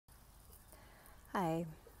Hi,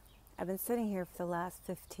 I've been sitting here for the last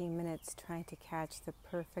 15 minutes trying to catch the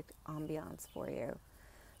perfect ambiance for you.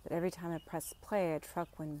 But every time I pressed play, a truck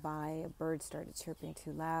went by, a bird started chirping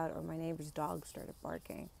too loud, or my neighbor's dog started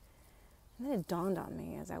barking. And then it dawned on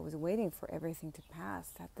me as I was waiting for everything to pass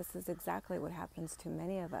that this is exactly what happens to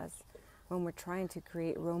many of us when we're trying to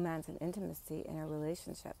create romance and intimacy in our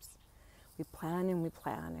relationships. We plan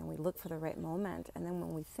and we look for the right moment, and then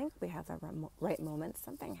when we think we have the right moment,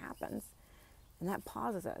 something happens. And that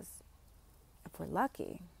pauses us. If we're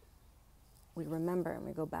lucky, we remember and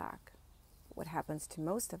we go back. What happens to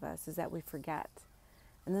most of us is that we forget.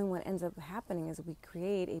 And then what ends up happening is we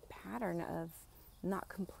create a pattern of not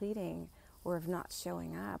completing or of not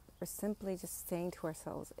showing up or simply just saying to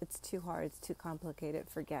ourselves, it's too hard, it's too complicated,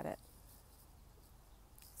 forget it.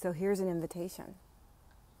 So here's an invitation.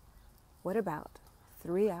 What about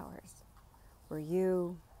 3 hours where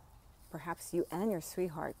perhaps you and your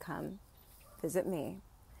sweetheart come visit me,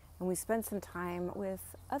 and we spend some time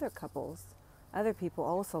with other couples, other people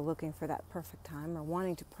also looking for that perfect time or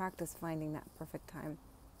wanting to practice finding that perfect time.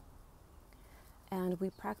 And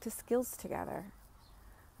we practice skills together.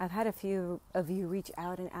 I've had a few of you reach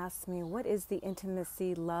out and ask me, what is the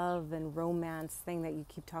intimacy, love, and romance thing that you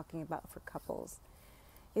keep talking about for couples?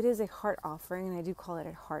 It is a heart offering, and I do call it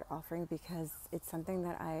a heart offering because it's something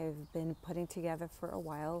that I've been putting together for a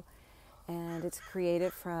while. And it's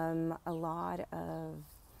created from a lot of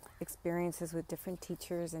experiences with different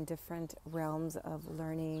teachers in different realms of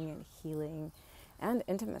learning and healing and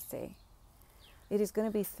intimacy. It is going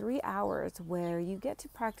to be 3 hours where you get to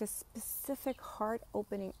practice specific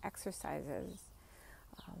heart-opening exercises,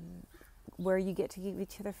 where you get to give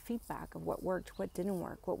each other feedback of what worked, what didn't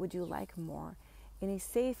work, what would you like more, in a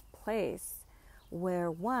safe place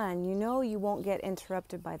where, one, you know you won't get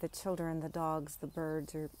interrupted by the children, the dogs, the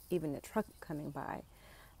birds, or even a truck coming by.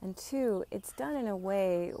 And two, it's done in a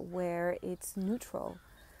way where it's neutral.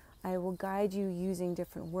 I will guide you using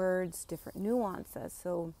different words, different nuances,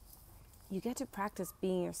 so you get to practice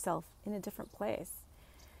being yourself in a different place.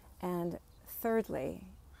 And thirdly,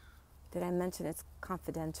 did I mention it's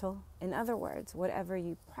confidential? In other words, whatever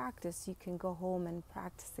you practice, you can go home and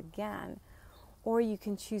practice again. Or you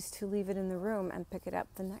can choose to leave it in the room and pick it up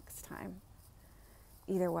the next time.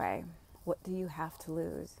 Either way, what do you have to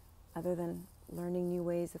lose other than learning new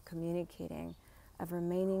ways of communicating, of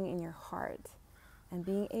remaining in your heart, and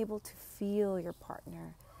being able to feel your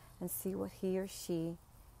partner and see what he or she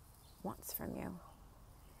wants from you?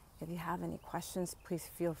 If you have any questions, please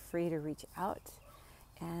feel free to reach out.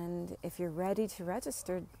 And if you're ready to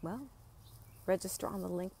register, well, register on the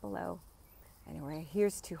link below. Anyway,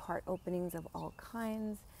 here's to heart openings of all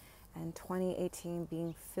kinds, and 2018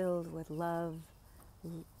 being filled with love,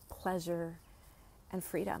 pleasure, and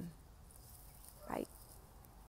freedom. Bye.